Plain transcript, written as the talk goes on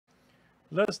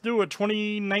Let's do a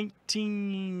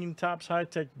 2019 Topps High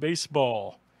Tech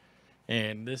Baseball.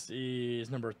 And this is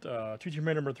number 2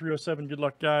 man number 307. Good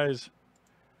luck, guys.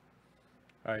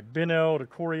 All right, Ben L to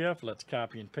Corey F. Let's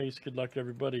copy and paste. Good luck,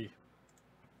 everybody.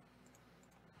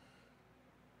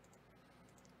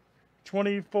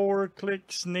 24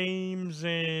 clicks, names,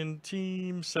 and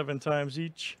teams, 7 times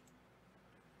each.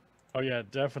 Oh, yeah,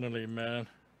 definitely, man.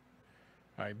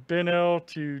 All right, Ben L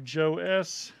to Joe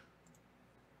S.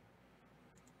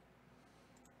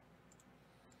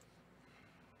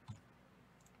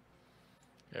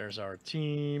 There's our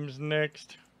teams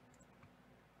next.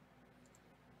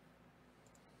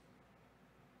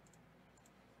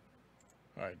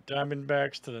 All right,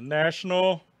 Diamondbacks to the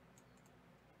National.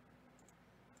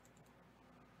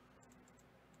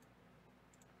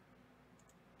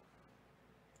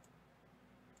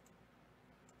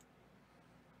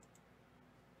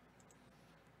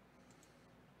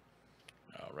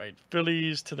 All right,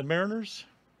 Phillies to the Mariners.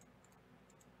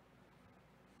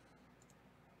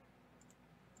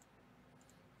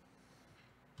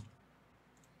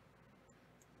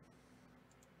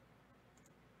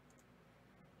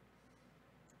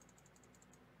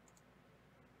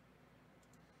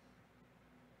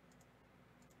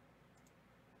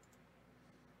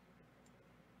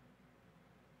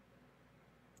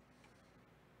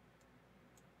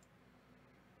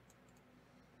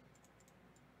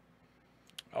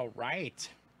 All right.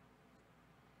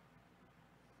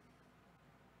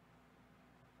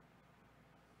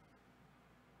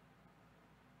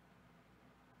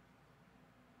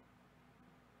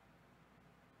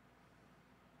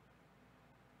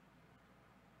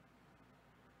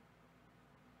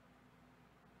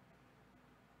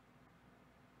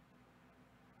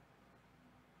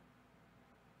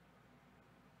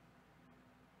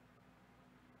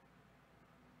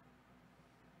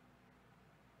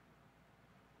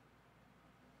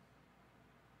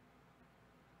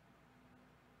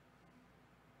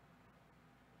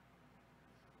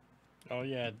 Oh,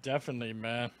 yeah, definitely,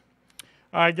 man.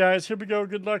 All right, guys, here we go.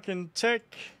 Good luck in tech.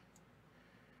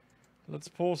 Let's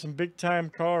pull some big-time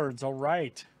cards. All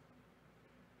right.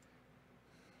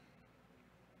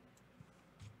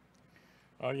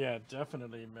 Oh, yeah,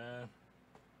 definitely, man.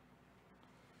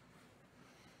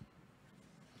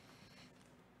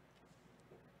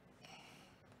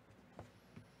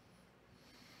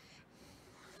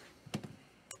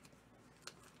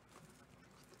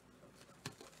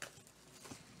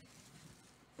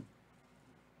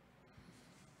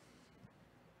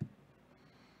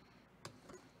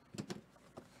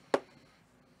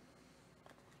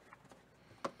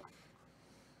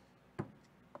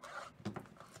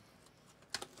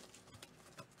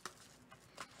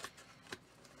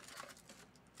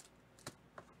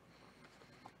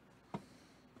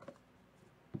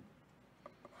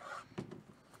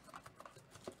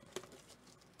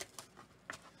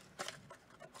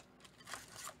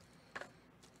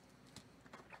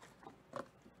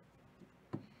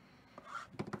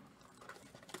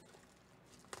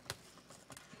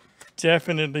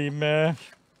 Definitely, man.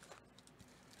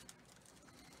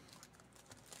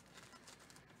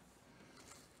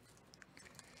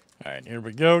 All right, here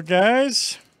we go,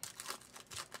 guys.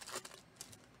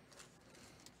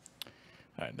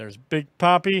 All right, there's Big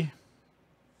Poppy.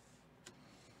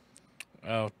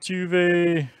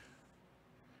 Altuve.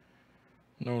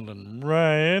 Nolan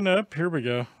Ryan up. Here we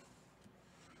go.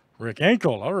 Rick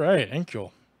Ankle. All right,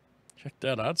 Ankle. Check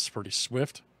that out. It's pretty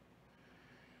swift.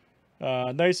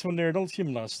 Nice one there. Don't see him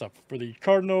a lot of stuff. For the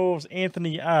Cardinals,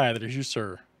 Anthony I. That is you,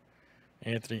 sir.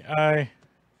 Anthony I.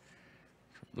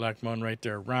 Blackmon right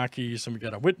there. Rockies. And we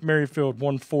got a Whit Merrifield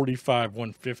 145,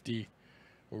 150.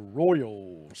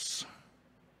 Royals.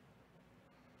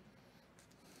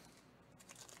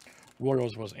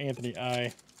 Royals was Anthony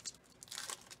I.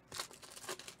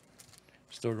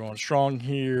 Still going strong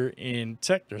here in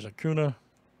tech. There's Acuna.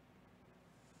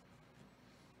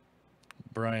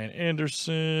 Brian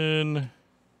Anderson.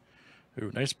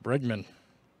 Ooh, nice Bregman.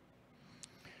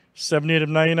 78 of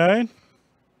 99.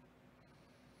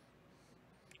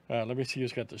 Let me see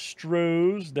who's got the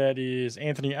Stros. That is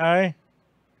Anthony I.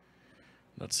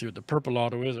 Let's see what the purple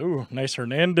auto is. Ooh, nice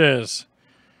Hernandez.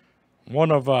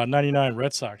 1 of 99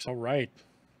 Red Sox. All right.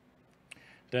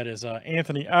 That is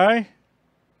Anthony I.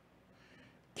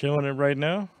 Killing it right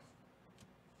now.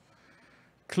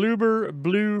 Kluber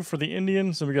blue for the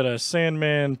Indians. And we got a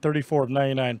Sandman 34 of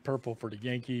 99 purple for the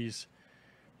Yankees.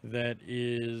 That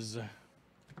is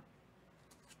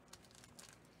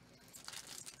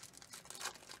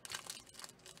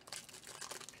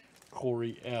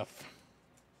Corey F.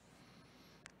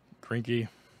 Crinky.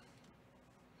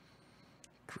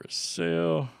 Chris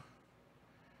Sale.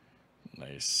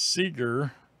 Nice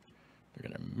Seager. We're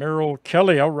going to Merrill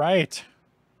Kelly. All right.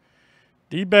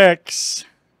 D-backs.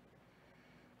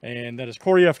 And that is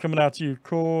Corey F. coming out to you.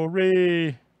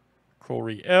 Corey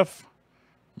F.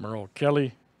 Merrill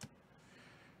Kelly.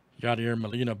 Yadier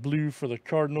Molina blue for the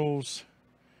Cardinals.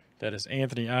 That is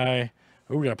Anthony I.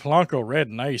 Oh, we got Polanco red.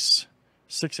 Nice.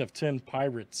 6/10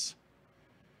 Pirates.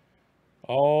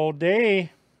 All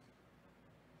day.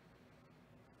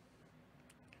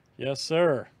 Yes,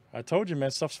 sir. I told you,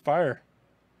 man. Stuff's fire.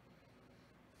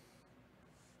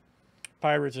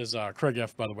 Pirates is Craig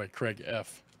F., by the way. Craig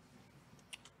F.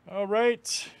 All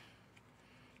right.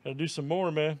 Gotta do some more,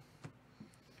 man.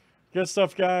 Good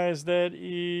stuff, guys. That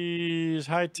is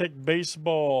High Tech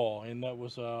Baseball. And that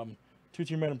was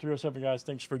 2-team random 307, guys.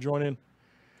 Thanks for joining.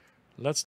 Let's